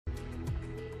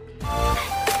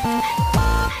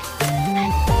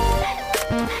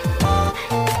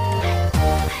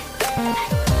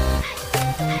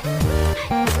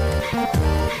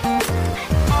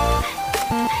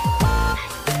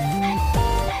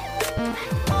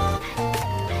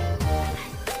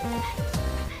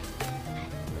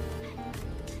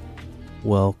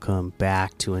Welcome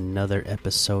back to another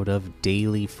episode of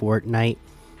Daily Fortnite,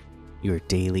 your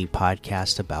daily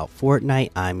podcast about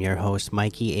Fortnite. I'm your host,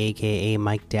 Mikey, aka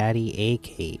Mike Daddy,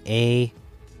 aka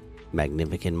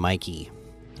Magnificent Mikey.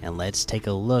 And let's take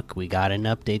a look. We got an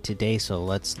update today, so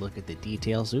let's look at the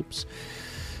details. Oops.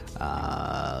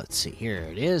 Let's see. Here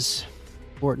it is.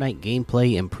 Fortnite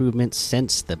gameplay improvements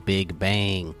since the Big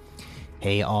Bang.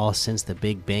 Hey all, since the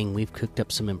Big Bang, we've cooked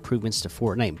up some improvements to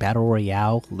Fortnite Battle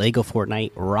Royale, Lego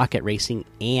Fortnite, Rocket Racing,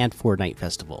 and Fortnite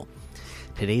Festival.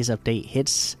 Today's update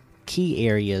hits key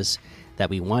areas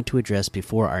that we want to address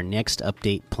before our next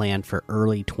update planned for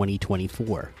early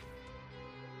 2024.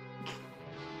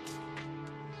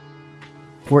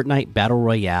 Fortnite Battle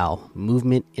Royale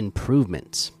movement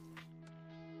improvements.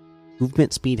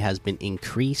 Movement speed has been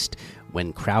increased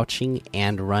when crouching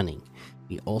and running.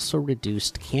 We also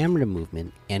reduced camera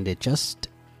movement and adjusted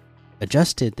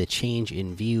the change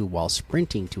in view while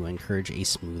sprinting to encourage a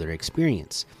smoother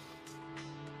experience.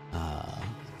 Let's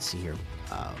see here.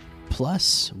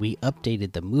 Plus, we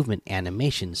updated the movement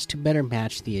animations to better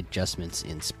match the adjustments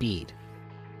in speed.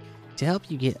 To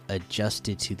help you get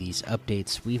adjusted to these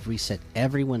updates, we've reset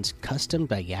everyone's custom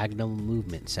diagonal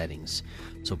movement settings.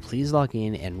 So please log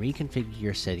in and reconfigure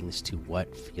your settings to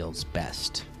what feels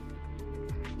best.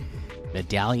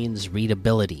 Medallions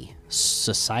readability.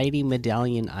 Society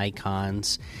medallion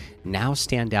icons now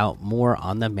stand out more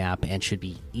on the map and should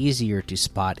be easier to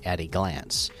spot at a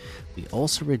glance. We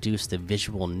also reduced the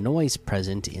visual noise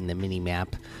present in the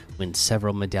minimap when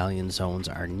several medallion zones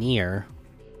are near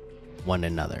one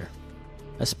another,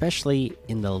 especially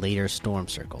in the later storm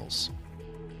circles.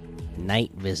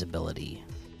 Night visibility.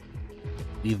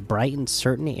 We've brightened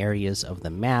certain areas of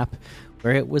the map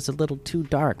where it was a little too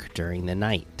dark during the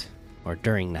night.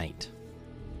 During night.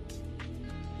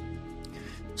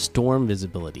 Storm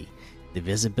visibility. The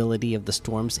visibility of the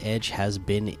storm's edge has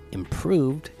been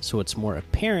improved, so it's more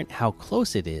apparent how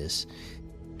close it is.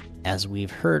 As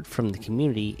we've heard from the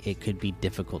community, it could be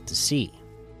difficult to see.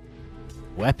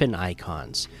 Weapon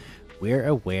icons. We're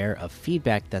aware of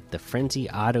feedback that the Frenzy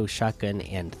Auto Shotgun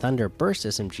and Thunder Burst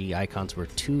SMG icons were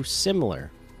too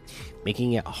similar,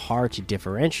 making it hard to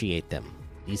differentiate them.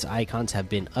 These icons have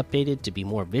been updated to be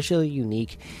more visually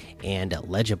unique and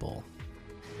legible.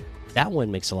 That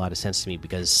one makes a lot of sense to me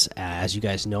because, as you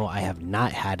guys know, I have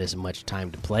not had as much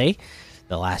time to play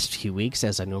the last few weeks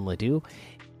as I normally do.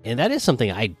 And that is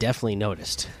something I definitely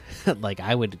noticed. Like,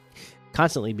 I would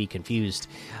constantly be confused,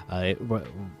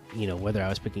 whether I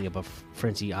was picking up a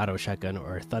Frenzy Auto Shotgun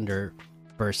or Thunder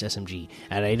Burst SMG,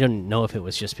 and I didn't know if it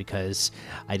was just because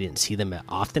I didn't see them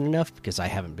often enough because I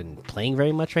haven't been playing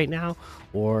very much right now,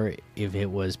 or if it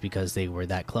was because they were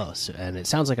that close. And it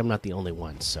sounds like I'm not the only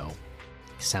one, so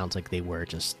it sounds like they were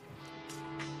just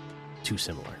too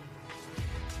similar.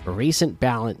 For recent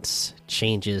balance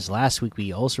changes, last week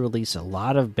we also released a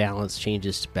lot of balance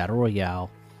changes to Battle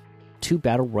Royale.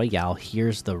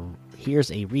 Here's a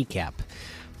recap.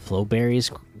 Flow berries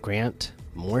grant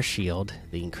more shield.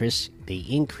 They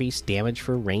increase damage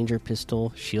for Ranger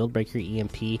Pistol, Shield Breaker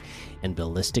EMP, and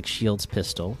Ballistic Shields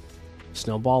Pistol.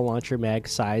 Snowball Launcher mag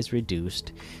size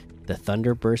reduced. The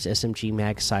Thunder Burst SMG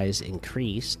mag size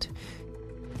increased.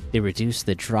 They reduced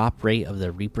the drop rate of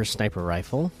the Reaper Sniper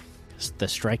Rifle. The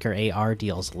Striker AR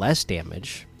deals less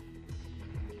damage.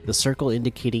 The circle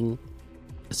indicating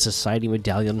Society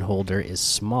Medallion holder is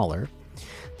smaller.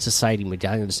 Society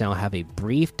medallions now have a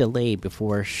brief delay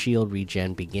before shield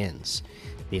regen begins.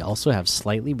 They also have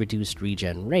slightly reduced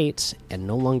regen rates and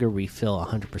no longer refill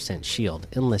 100% shield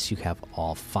unless you have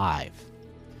all 5.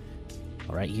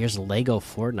 Alright, here's Lego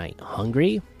Fortnite.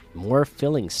 Hungry? More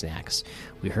filling snacks.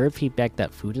 We heard feedback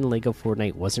that food in Lego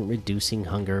Fortnite wasn't reducing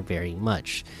hunger very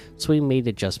much, so we made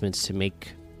adjustments to make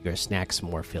your snacks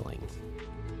more filling.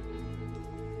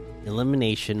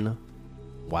 Elimination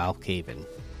while caving.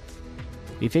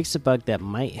 We fixed a bug that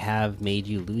might have made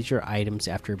you lose your items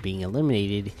after being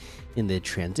eliminated in the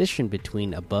transition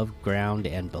between above ground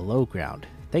and below ground.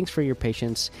 Thanks for your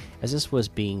patience as this was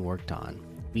being worked on.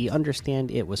 We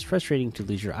understand it was frustrating to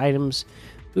lose your items.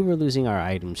 We were losing our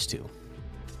items too.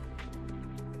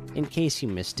 In case you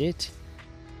missed it,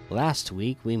 last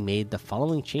week we made the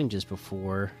following changes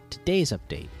before today's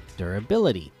update.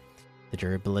 Durability. The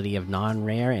durability of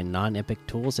non-rare and non-epic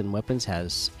tools and weapons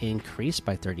has increased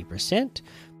by 30%.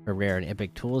 For rare and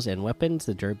epic tools and weapons,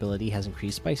 the durability has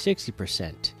increased by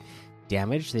 60%.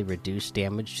 Damage, they reduced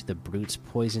damage to the Brute's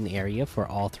poison area for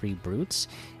all 3 Brutes,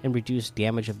 and reduced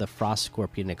damage of the Frost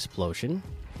Scorpion explosion.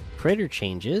 Critter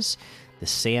changes, the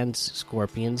Sand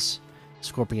Scorpions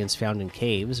Scorpions found in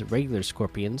caves, regular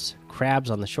scorpions, crabs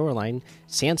on the shoreline,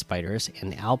 sand spiders,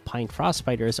 and alpine frost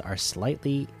spiders are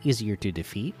slightly easier to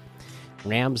defeat.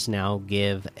 Rams now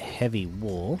give heavy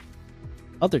wool.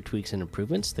 Other tweaks and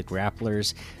improvements: the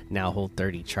grapplers now hold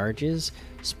 30 charges.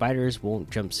 Spiders won't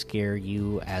jump scare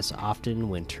you as often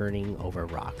when turning over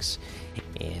rocks.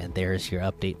 And there's your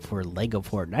update for Lego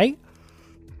Fortnite.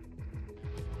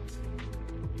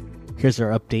 Here's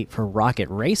our update for Rocket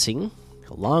Racing.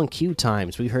 Long queue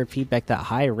times. We heard feedback that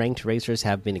high ranked racers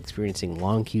have been experiencing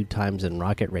long queue times in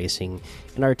Rocket Racing,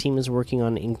 and our team is working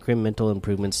on incremental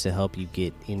improvements to help you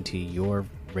get into your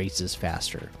races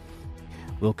faster.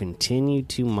 We'll continue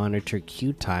to monitor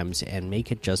queue times and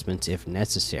make adjustments if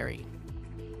necessary.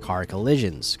 Car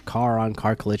collisions. Car on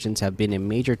car collisions have been a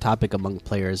major topic among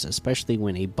players, especially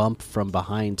when a bump from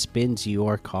behind spins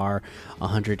your car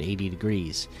 180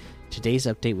 degrees. Today's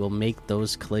update will make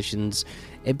those collisions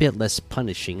a bit less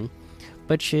punishing,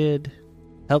 but should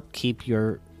help keep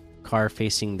your car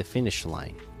facing the finish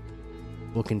line.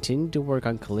 We'll continue to work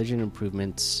on collision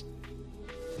improvements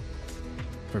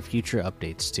for future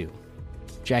updates too.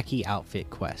 Jackie Outfit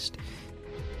Quest.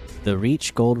 The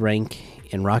Reach Gold rank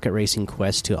in Rocket Racing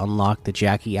Quest to unlock the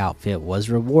Jackie outfit was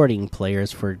rewarding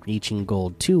players for reaching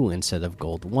Gold 2 instead of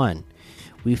Gold 1.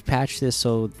 We've patched this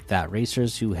so that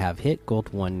racers who have hit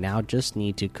Gold 1 now just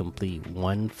need to complete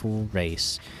one full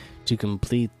race to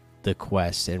complete the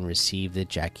quest and receive the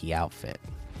Jackie outfit.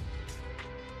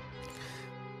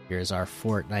 Here's our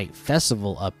Fortnite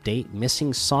Festival update.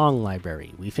 Missing song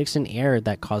library. We fixed an error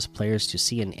that caused players to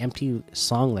see an empty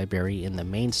song library in the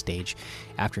main stage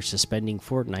after suspending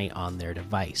Fortnite on their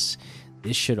device.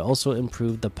 This should also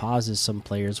improve the pauses some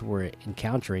players were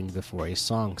encountering before a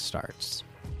song starts.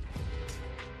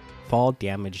 Fall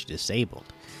damage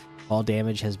disabled. Fall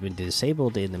damage has been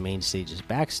disabled in the main stage's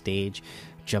backstage.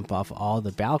 Jump off all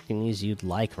the balconies you'd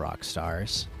like, rock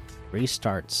stars.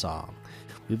 Restart song.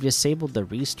 We've disabled the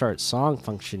restart song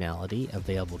functionality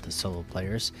available to solo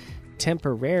players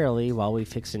temporarily while we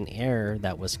fix an error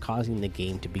that was causing the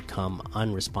game to become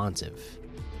unresponsive.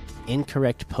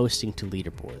 Incorrect posting to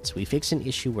leaderboards. We fixed an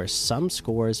issue where some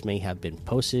scores may have been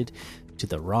posted to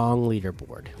the wrong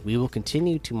leaderboard. We will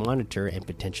continue to monitor and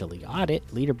potentially audit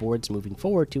leaderboards moving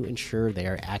forward to ensure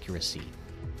their accuracy.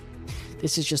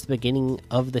 This is just the beginning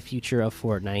of the future of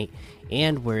Fortnite,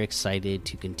 and we're excited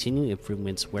to continue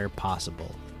improvements where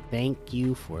possible. Thank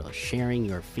you for sharing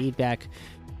your feedback.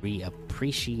 We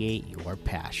appreciate your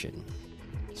passion.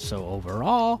 So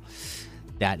overall,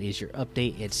 that is your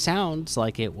update. It sounds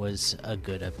like it was a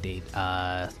good update.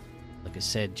 Like I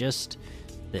said, just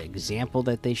the example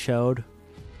that they showed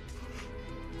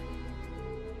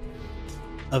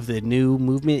of the new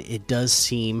movement, it does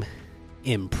seem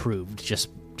improved just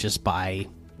by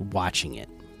watching it.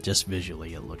 Just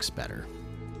visually, it looks better.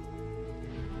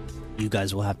 You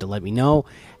guys will have to let me know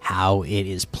how it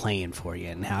is playing for you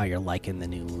and how you're liking the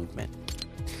new movement.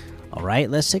 All right,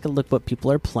 let's take a look what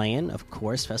people are playing. Of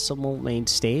course, Festival Main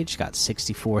Stage got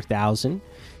 64,000.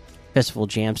 Festival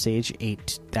Jam Stage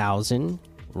 8,000.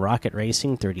 Rocket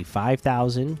Racing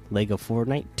 35,000. Lego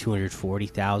Fortnite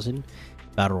 240,000.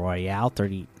 Battle Royale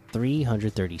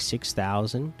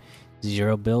 336,000.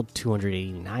 Zero Build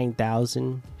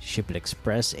 289,000. Ship It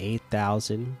Express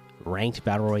 8,000. Ranked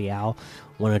Battle Royale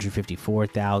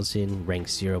 154,000.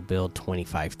 Ranked Zero Build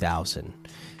 25,000.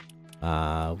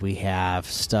 We have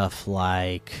stuff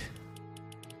like,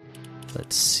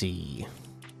 let's see,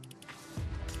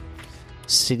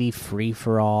 City Free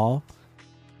for All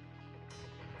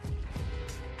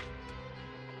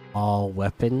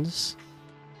Weapons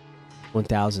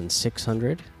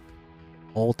 1,600.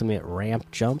 Ultimate Ramp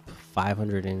Jump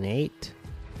 508.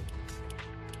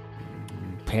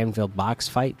 Panville Box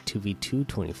Fight 2v2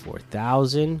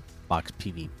 24,000. Box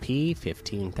PvP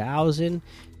 15,000.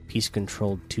 Peace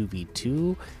Controlled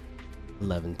 2v2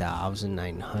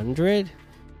 11,900.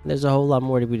 There's a whole lot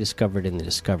more to be discovered in the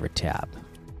Discover tab.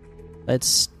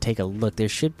 Let's take a look. There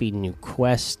should be new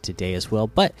quests today as well,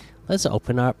 but let's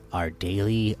open up our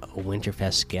daily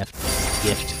Winterfest gift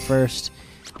first.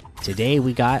 Today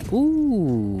we got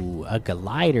a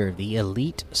glider, the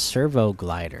Elite Servo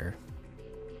Glider.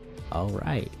 All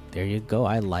right, there you go.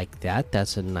 I like that.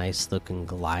 That's a nice looking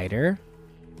glider.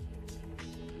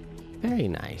 Very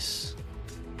nice.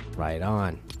 Right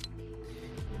on.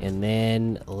 And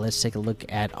then let's take a look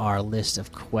at our list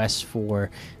of quests for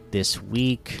this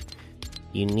week.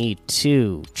 You need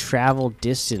to travel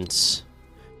distance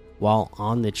while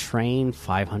on the train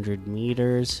 500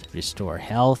 meters, restore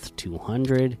health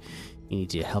 200. You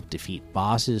need to help defeat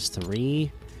bosses 3.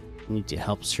 You need to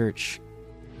help search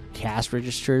cash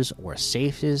registers or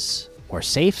safes or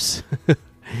safes.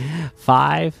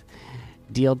 5.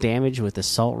 Deal damage with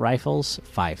assault rifles,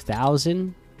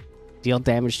 5,000. Deal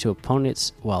damage to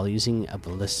opponents while using a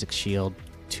ballistic shield,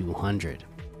 200.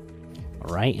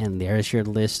 Alright, and there's your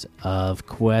list of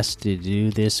quests to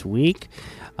do this week.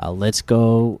 Let's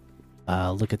go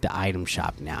look at the item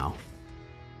shop now.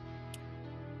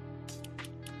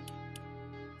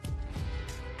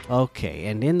 Okay,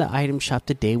 and in the item shop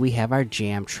today we have our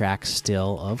jam tracks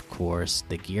still, of course.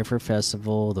 The gear for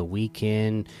festival, the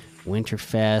weekend,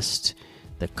 Winterfest,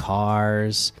 the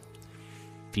cars,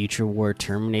 Future War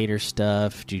Terminator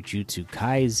stuff, Jujutsu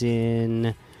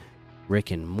Kaisen,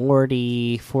 Rick and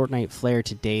Morty, Fortnite Flare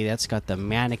today. That's got the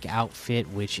Manic outfit,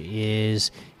 which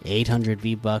is 800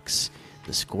 V-Bucks.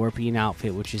 The Scorpion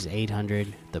outfit, which is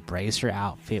 800. The Bracer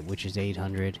outfit, which is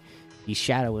 800. The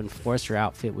Shadow Enforcer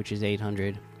outfit, which is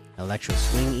 800. Electro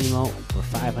Swing emote for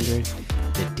 500.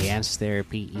 The Dance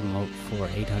Therapy emote for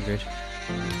 800.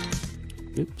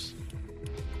 Oops.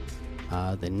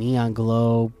 The Neon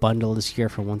Glow bundle is here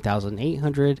for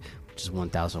 1,800, which is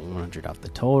 1,100 off the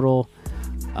total.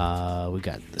 We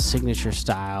got the signature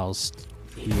styles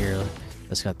here.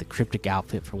 That's got the Cryptic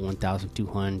outfit for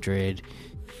 1,200.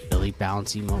 Billy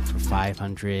Bounce emote for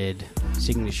 500.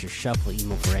 Signature Shuffle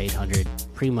emote for 800.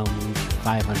 Primo Move for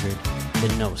 500. The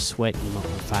No Sweat emote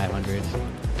for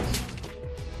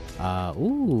 500.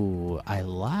 Ooh, I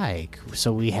like.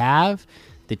 So we have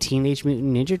the Teenage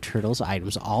Mutant Ninja Turtles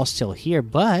items all still here,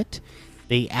 but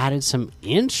they added some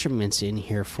instruments in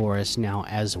here for us now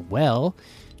as well.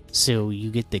 So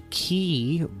you get the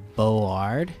Key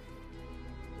Board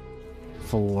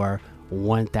for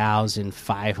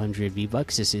 1,500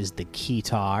 V-Bucks. This is the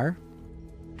Keytar.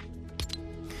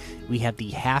 We have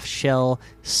the Half Shell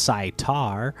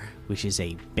Sitar, which is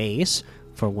a bass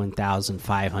for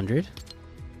 1,500.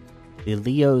 The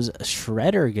Leo's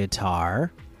Shredder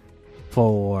guitar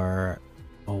for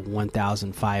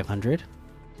 1,500.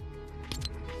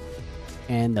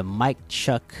 And the Mike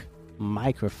Chuck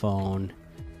microphone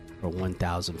for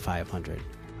 1,500.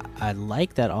 I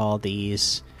like that all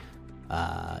these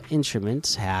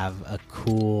instruments have a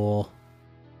cool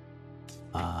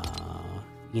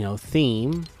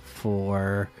theme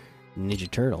for Ninja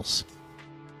Turtles.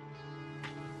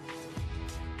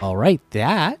 All right,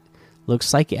 that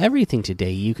looks like everything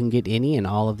today. You can get any and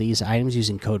all of these items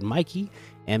using code Mikey,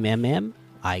 MMMIKIE,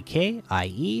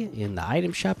 in the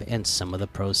item shop, and some of the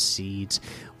proceeds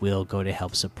will go to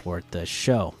help support the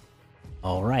show.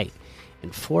 All right,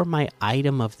 and for my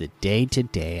item of the day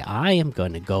today, I am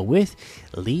going to go with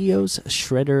Leo's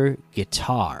Shredder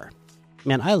guitar.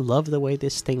 Man, I love the way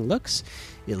this thing looks.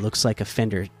 It looks like a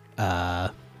Fender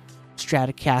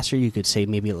Stratocaster. You could say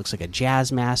maybe it looks like a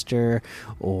Jazzmaster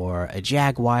or a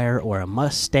Jaguar or a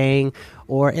Mustang,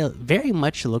 or it very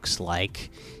much looks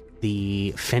like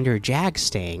the Fender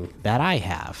Jagstang that I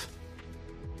have.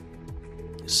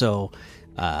 So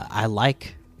I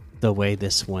like the way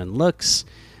this one looks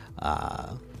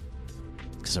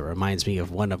because it reminds me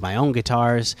of one of my own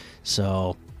guitars.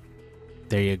 So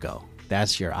there you go.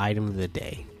 That's your item of the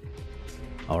day.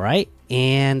 All right,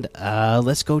 and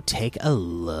let's go take a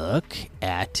look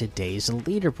at today's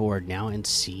leaderboard now and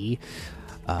see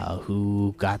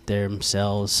who got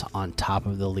themselves on top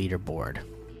of the leaderboard.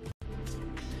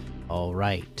 All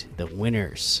right, the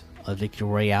winners of Victory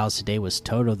Royale today was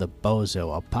Toto the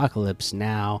Bozo, Apocalypse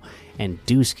Now, and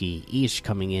Dusky, each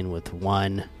coming in with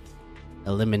 1.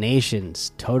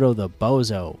 Eliminations, Toto the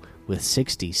Bozo with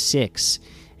 66.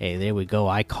 Hey, there we go.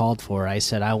 I called for it. I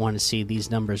said I want to see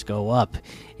these numbers go up,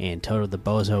 and Toto the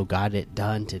Bozo got it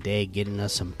done today, getting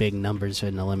us some big numbers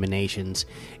in eliminations.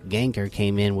 Ganker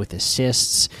came in with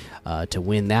assists to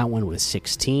win that one with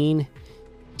 16.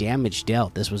 Damage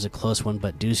dealt. This was a close one,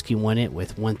 but Dusky won it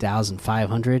with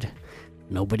 1,500.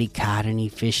 Nobody caught any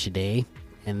fish today.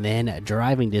 And then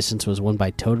driving distance was won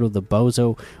by Toto the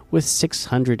Bozo with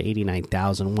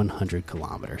 689,100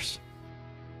 kilometers.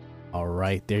 All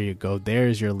right, there you go.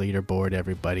 There's your leaderboard,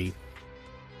 everybody.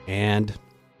 And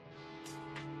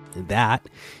that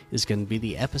is going to be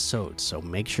the episode. So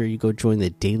make sure you go join the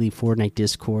daily Fortnite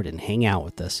Discord and hang out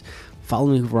with us. Follow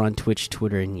me over on Twitch,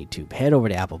 Twitter, and YouTube. Head over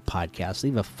to Apple Podcasts.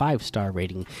 Leave a 5-star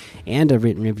rating and a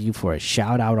written review for a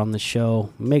shout out on the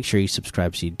show. Make sure you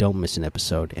subscribe so you don't miss an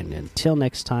episode. And until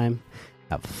next time,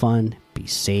 have fun, be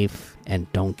safe,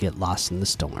 and don't get lost in the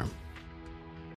storm.